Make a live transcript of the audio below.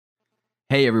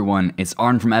Hey everyone, it's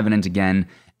Arn from Evident again,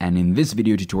 and in this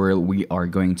video tutorial we are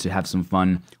going to have some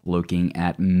fun looking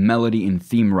at melody and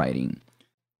theme writing.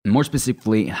 More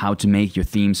specifically, how to make your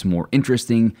themes more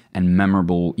interesting and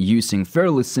memorable using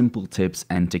fairly simple tips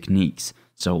and techniques.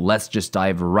 So let's just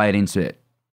dive right into it.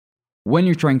 When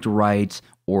you're trying to write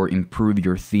or improve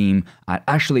your theme, I'd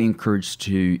actually encourage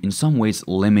to, in some ways,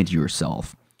 limit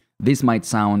yourself. This might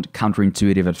sound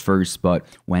counterintuitive at first, but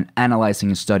when analyzing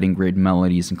and studying great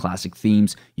melodies and classic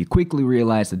themes, you quickly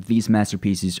realize that these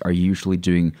masterpieces are usually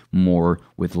doing more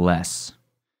with less.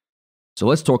 So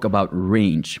let's talk about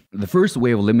range. The first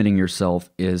way of limiting yourself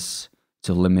is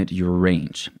to limit your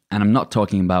range. And I'm not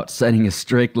talking about setting a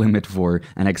strict limit for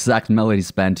an exact melody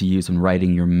span to use when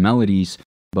writing your melodies,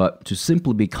 but to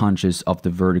simply be conscious of the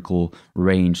vertical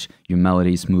range your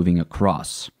melody is moving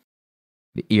across,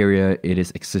 the area it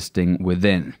is existing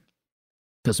within.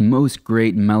 Because most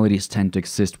great melodies tend to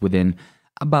exist within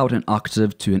about an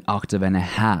octave to an octave and a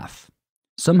half.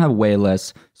 Some have way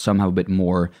less, some have a bit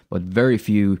more, but very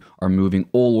few are moving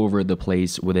all over the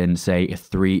place within, say, a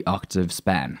 3-octave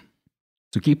span.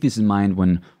 So keep this in mind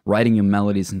when writing your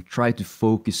melodies and try to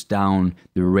focus down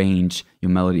the range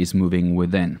your melody is moving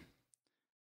within.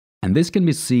 And this can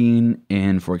be seen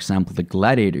in, for example, the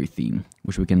Gladiator theme,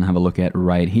 which we can have a look at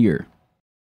right here.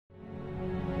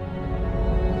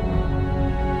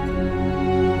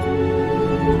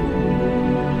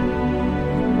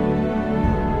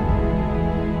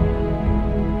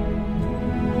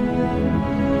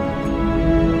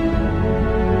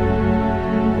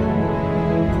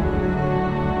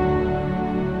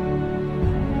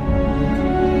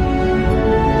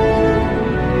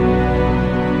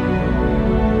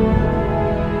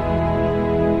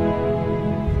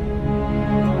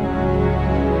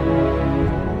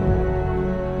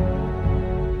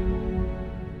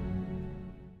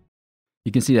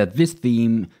 You can see that this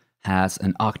theme has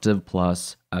an octave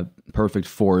plus a perfect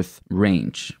fourth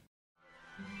range.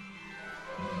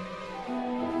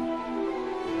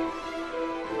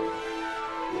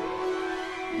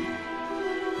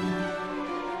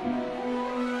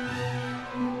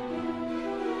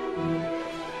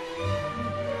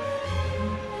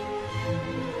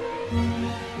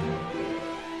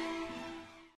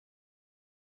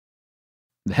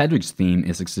 The Hedwig's theme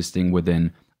is existing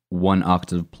within 1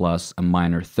 octave plus a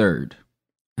minor third.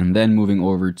 And then moving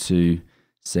over to,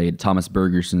 say, Thomas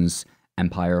Bergerson's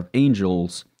Empire of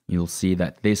Angels, you'll see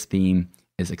that this theme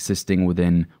is existing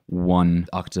within 1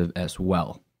 octave as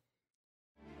well.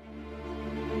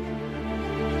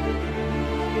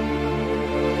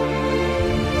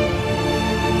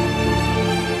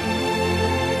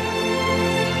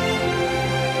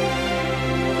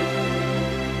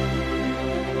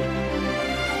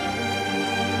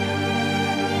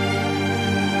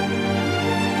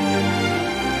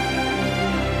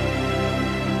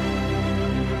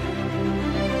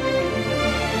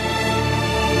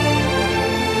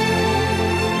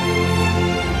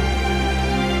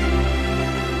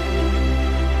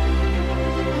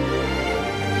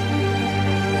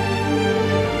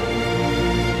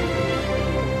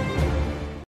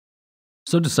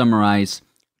 So to summarize,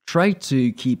 try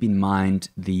to keep in mind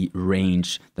the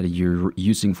range that you're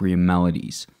using for your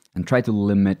melodies and try to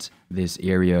limit this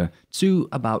area to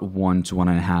about 1 to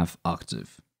 1.5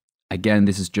 octave. Again,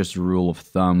 this is just a rule of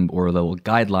thumb or a little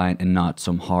guideline and not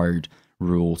some hard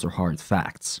rules or hard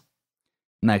facts.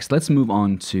 Next, let's move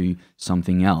on to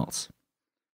something else.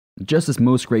 Just as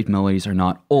most great melodies are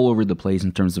not all over the place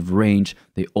in terms of range,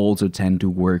 they also tend to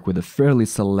work with a fairly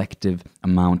selective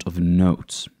amount of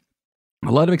notes. A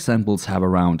lot of examples have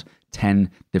around 10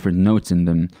 different notes in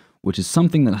them, which is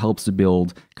something that helps to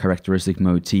build characteristic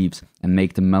motifs and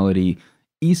make the melody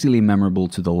easily memorable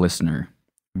to the listener.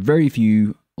 Very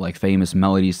few, like famous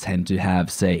melodies, tend to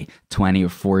have, say, 20 or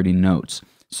 40 notes.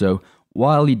 So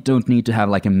while you don't need to have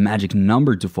like a magic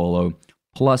number to follow,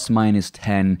 plus minus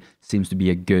 10 seems to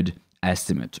be a good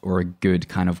estimate or a good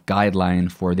kind of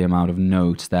guideline for the amount of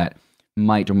notes that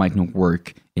might or might not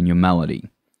work in your melody.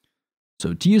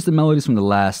 So to use the melodies from the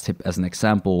last tip as an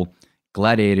example,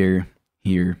 Gladiator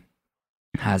here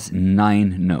has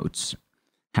 9 notes.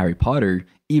 Harry Potter,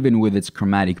 even with its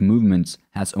chromatic movements,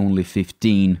 has only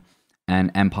 15, and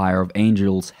Empire of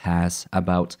Angels has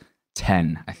about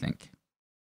 10, I think.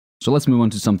 So let's move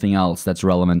on to something else that's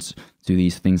relevant to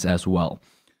these things as well.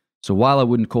 So while I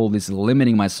wouldn't call this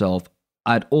limiting myself,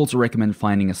 I'd also recommend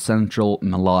finding a central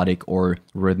melodic or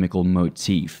rhythmical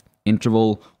motif,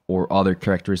 interval, or other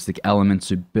characteristic elements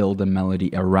to build a melody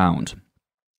around.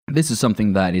 This is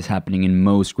something that is happening in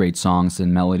most great songs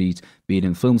and melodies, be it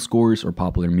in film scores or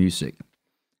popular music.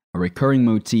 A recurring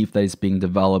motif that is being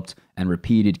developed and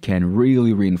repeated can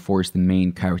really reinforce the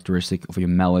main characteristic of your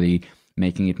melody,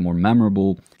 making it more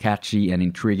memorable, catchy, and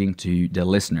intriguing to the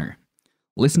listener.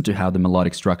 Listen to how the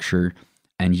melodic structure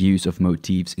and use of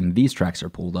motifs in these tracks are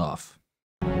pulled off.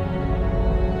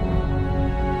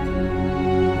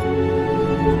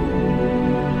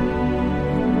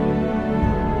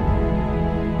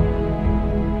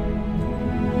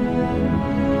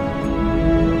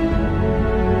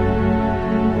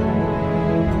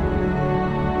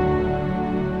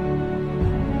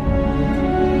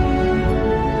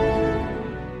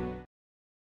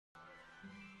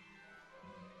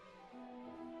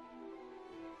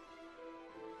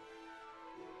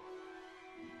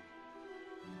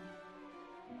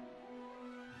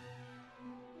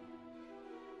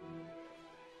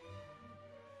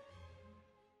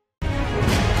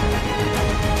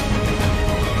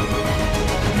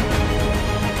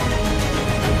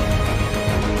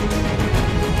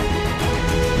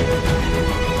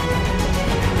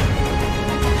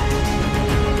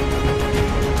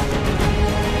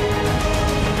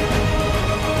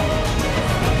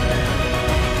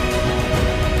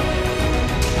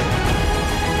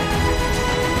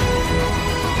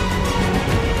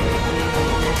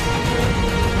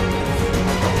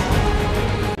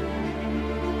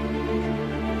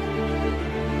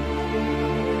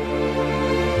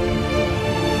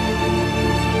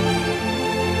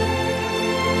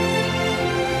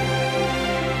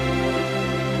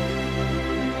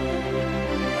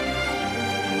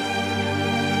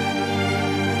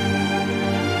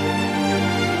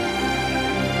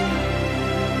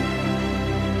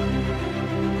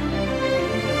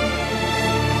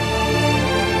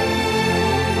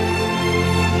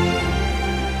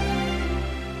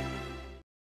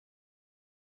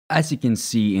 As you can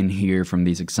see and hear from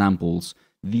these examples,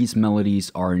 these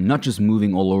melodies are not just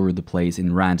moving all over the place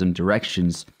in random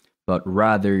directions, but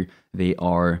rather they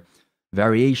are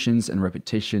variations and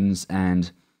repetitions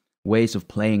and ways of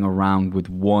playing around with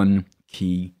one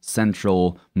key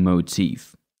central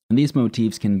motif. And these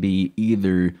motifs can be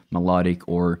either melodic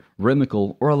or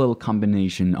rhythmical or a little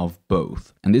combination of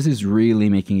both. And this is really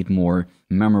making it more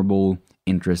memorable,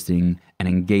 interesting, and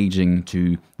engaging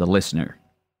to the listener.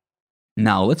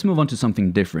 Now, let's move on to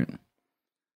something different.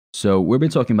 So, we've been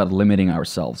talking about limiting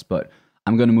ourselves, but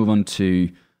I'm going to move on to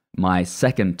my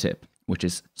second tip, which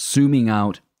is zooming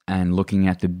out and looking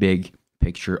at the big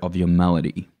picture of your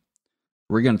melody.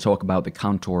 We're going to talk about the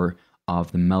contour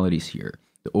of the melodies here,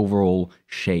 the overall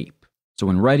shape. So,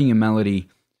 when writing a melody,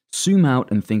 zoom out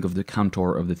and think of the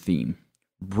contour of the theme.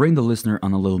 Bring the listener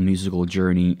on a little musical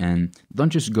journey and don't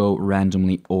just go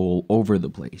randomly all over the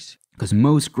place. Because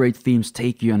most great themes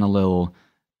take you on a little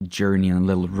journey and a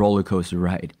little roller coaster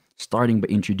ride, starting by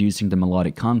introducing the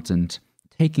melodic content,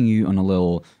 taking you on a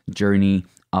little journey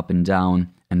up and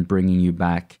down, and bringing you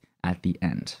back at the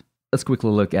end. Let's quickly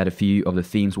look at a few of the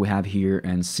themes we have here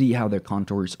and see how their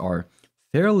contours are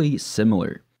fairly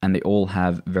similar, and they all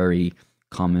have very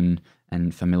common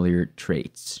and familiar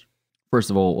traits. First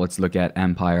of all, let's look at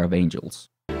Empire of Angels.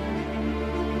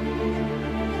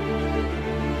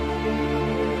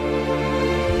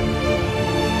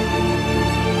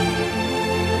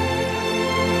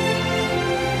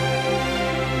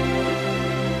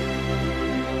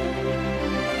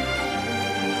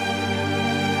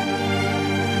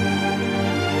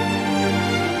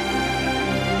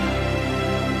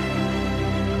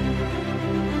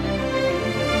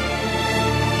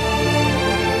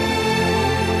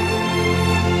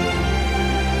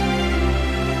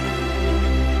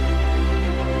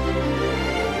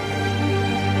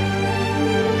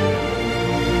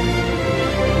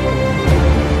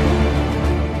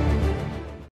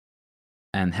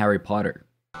 And Harry Potter.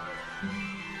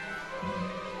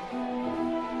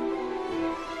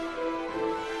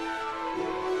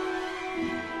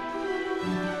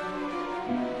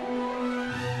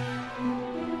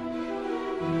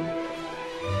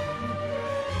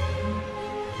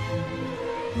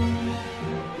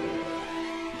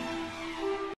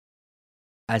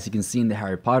 As you can see in the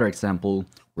Harry Potter example,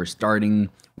 we're starting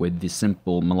with the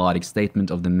simple melodic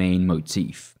statement of the main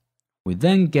motif. We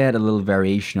then get a little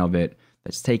variation of it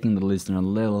that's taking the listener a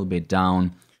little bit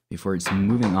down before it's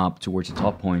moving up towards the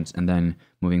top points and then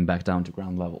moving back down to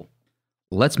ground level.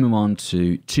 Let's move on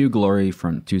to To Glory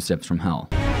from Two Steps from Hell.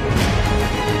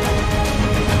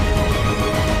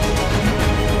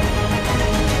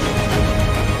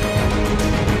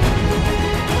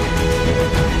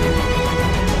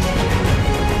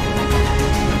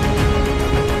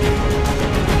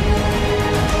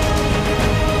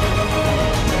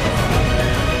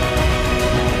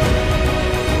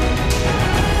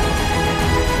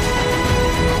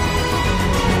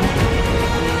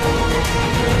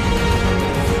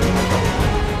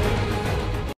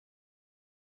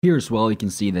 Here as well, you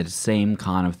can see that the same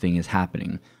kind of thing is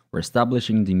happening. We're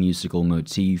establishing the musical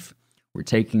motif, we're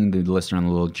taking the listener on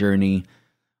a little journey,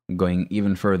 going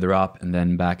even further up and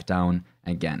then back down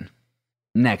again.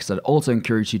 Next, I'd also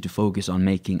encourage you to focus on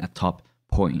making a top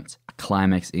point, a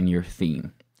climax in your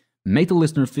theme. Make the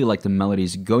listener feel like the melody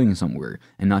is going somewhere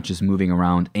and not just moving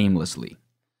around aimlessly.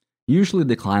 Usually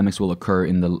the climax will occur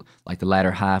in the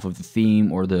latter half of the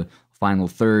theme or the final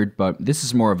third, but this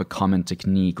is more of a common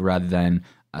technique rather than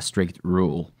a strict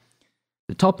rule.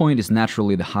 The top point is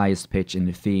naturally the highest pitch in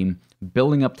the theme,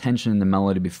 building up tension in the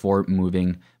melody before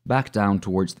moving back down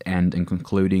towards the end and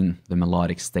concluding the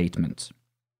melodic statement.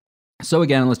 So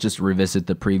again, let's just revisit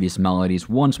the previous melodies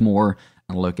once more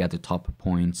and look at the top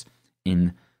points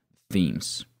in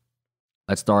themes.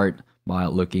 Let's start by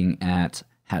looking at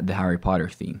the Harry Potter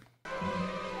theme.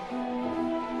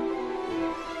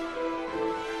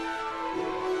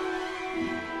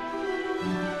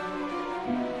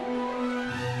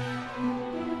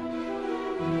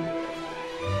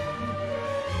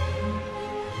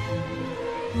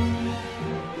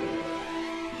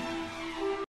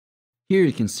 Here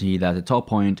you can see that the top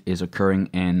point is occurring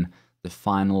in the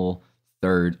final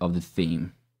third of the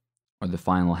theme, or the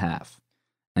final half.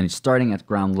 And it's starting at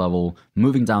ground level,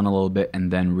 moving down a little bit, and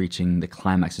then reaching the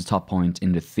climax, the top point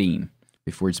in the theme,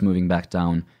 before it's moving back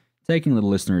down, taking the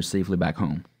listener safely back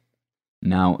home.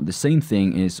 Now, the same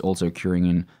thing is also occurring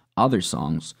in other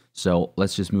songs, so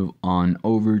let's just move on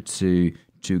over to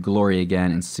Glory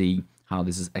again and see how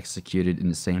this is executed in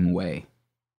the same way.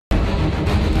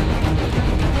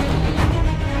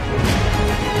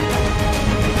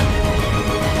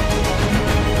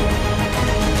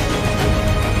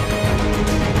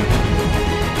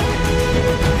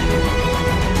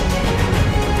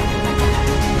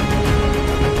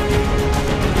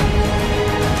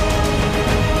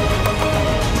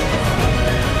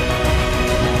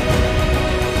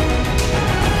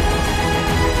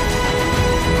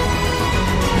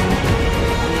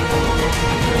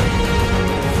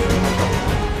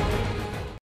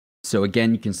 So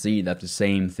again, you can see that the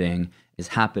same thing is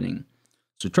happening.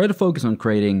 So try to focus on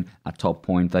creating a top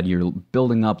point that you're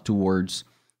building up towards,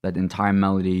 that entire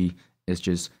melody is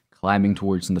just climbing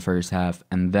towards in the first half,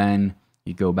 and then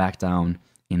you go back down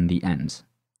in the end.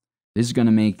 This is going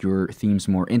to make your themes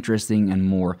more interesting and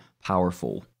more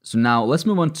powerful. So now let's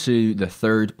move on to the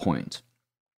third point,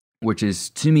 which is,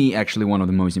 to me, actually one of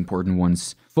the most important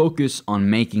ones. Focus on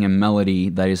making a melody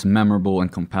that is memorable and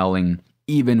compelling,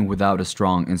 even without a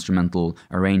strong instrumental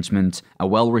arrangement, a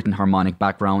well-written harmonic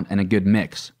background, and a good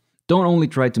mix. Don't only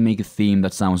try to make a theme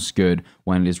that sounds good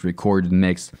when it is recorded,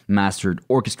 mixed, mastered,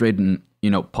 orchestrated,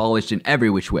 and, polished in every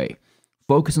which way.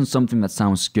 Focus on something that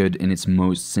sounds good in its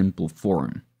most simple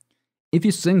form. If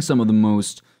you sing some of the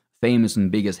most famous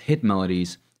and biggest hit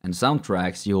melodies and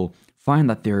soundtracks, you'll find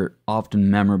that they're often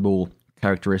memorable,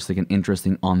 characteristic, and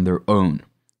interesting on their own.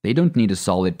 They don't need a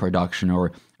solid production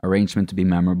or arrangement to be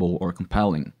memorable or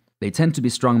compelling. They tend to be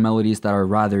strong melodies that are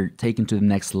rather taken to the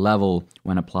next level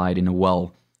when applied in a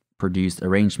well-produced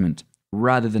arrangement,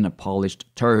 rather than a polished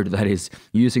turd that is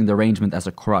using the arrangement as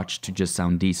a crutch to just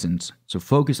sound decent. So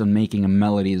focus on making a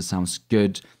melody that sounds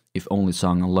good, if only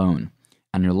sung alone,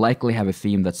 and you'll likely have a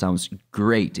theme that sounds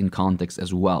great in context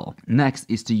as well. Next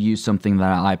is to use something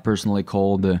that I personally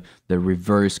call the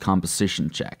reverse composition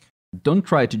check. Don't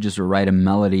try to just write a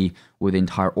melody with the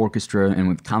entire orchestra and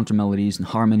with counter melodies and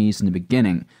harmonies in the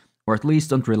beginning, or at least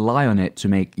don't rely on it to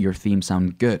make your theme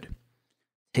sound good.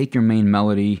 Take your main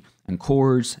melody and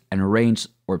chords and arrange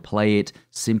or play it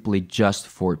simply just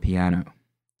for piano.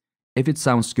 If it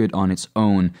sounds good on its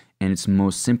own in its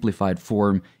most simplified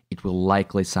form, it will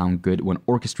likely sound good when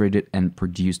orchestrated and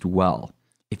produced well.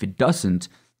 If it doesn't,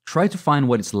 try to find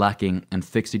what is lacking and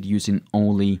fix it using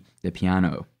only the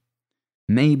piano.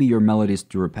 Maybe your melody is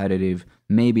too repetitive,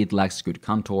 maybe it lacks good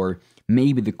contour,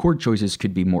 maybe the chord choices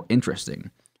could be more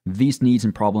interesting. These needs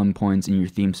and problem points in your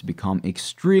themes become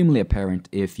extremely apparent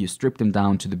if you strip them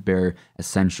down to the bare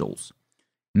essentials.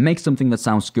 Make something that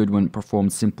sounds good when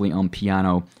performed simply on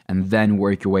piano, and then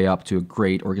work your way up to a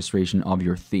great orchestration of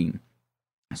your theme.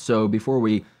 So before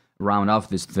we round off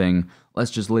this thing,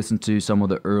 let's just listen to some of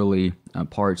the early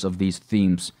parts of these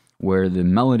themes, where the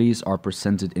melodies are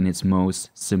presented in its most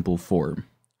simple form.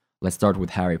 Let's start with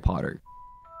Harry Potter.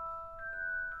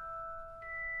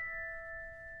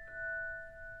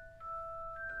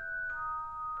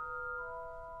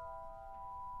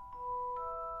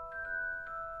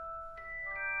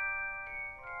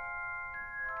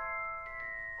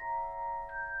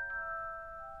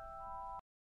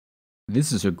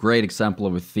 This is a great example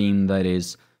of a theme that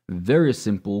is very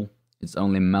simple. It's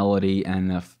only melody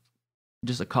and a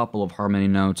just a couple of harmony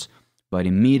notes, but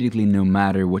immediately, no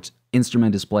matter what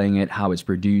instrument is playing it, how it's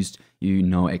produced, you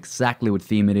know exactly what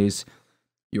theme it is.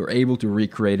 You're able to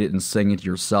recreate it and sing it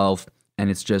yourself, and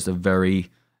it's just a very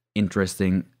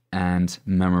interesting and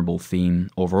memorable theme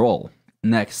overall.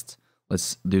 Next,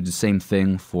 let's do the same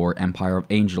thing for Empire of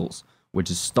Angels, which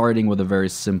is starting with a very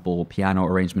simple piano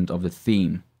arrangement of the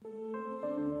theme.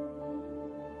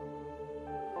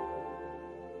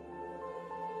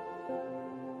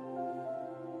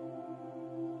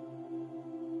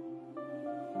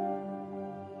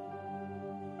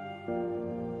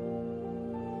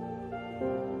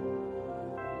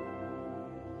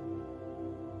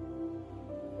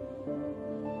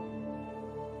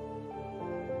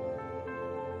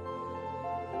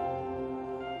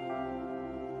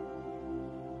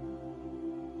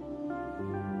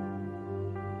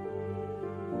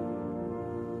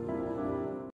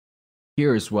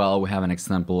 Here as well, we have an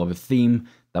example of a theme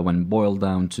that when boiled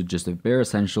down to just the bare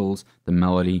essentials, the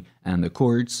melody and the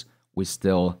chords, we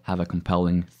still have a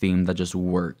compelling theme that just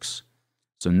works.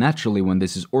 So naturally, when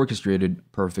this is orchestrated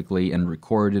perfectly and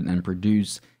recorded and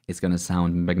produced, it's going to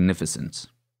sound magnificent.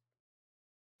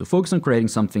 So focus on creating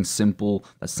something simple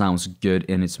that sounds good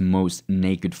in its most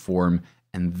naked form,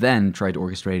 and then try to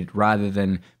orchestrate it rather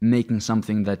than making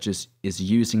something that just is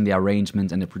using the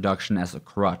arrangement and the production as a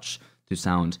crutch to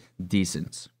sound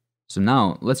decent. So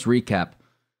now let's recap.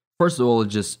 First of all,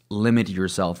 just limit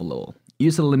yourself a little.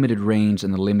 Use a limited range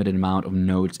and a limited amount of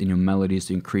notes in your melodies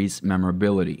to increase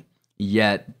memorability.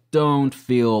 Yet don't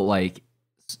feel like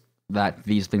that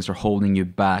these things are holding you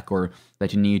back or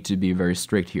that you need to be very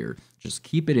strict here. Just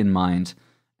keep it in mind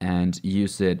and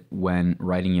use it when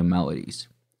writing your melodies.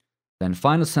 Then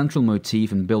find a central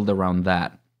motif and build around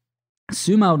that.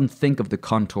 Zoom out and think of the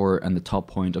contour and the top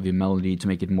point of your melody to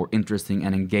make it more interesting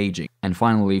and engaging. And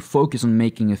finally, focus on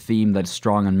making a theme that is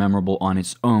strong and memorable on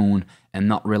its own and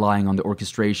not relying on the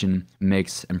orchestration,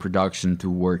 mix, and production to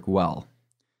work well.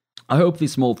 I hope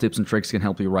these small tips and tricks can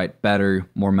help you write better,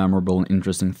 more memorable, and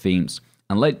interesting themes.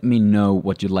 And let me know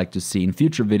what you'd like to see in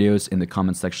future videos in the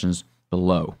comment sections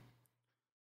below.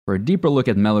 For a deeper look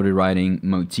at melody writing,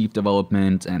 motif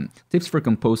development, and tips for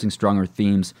composing stronger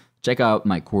themes, check out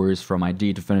my course From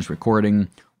Idea to Finished Recording,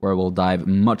 where I will dive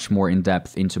much more in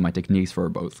depth into my techniques for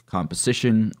both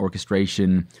composition,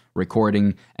 orchestration,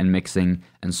 recording, and mixing,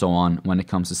 and so on when it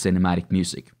comes to cinematic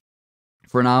music.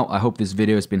 For now, I hope this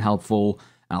video has been helpful,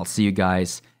 and I'll see you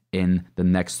guys in the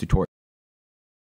next tutorial.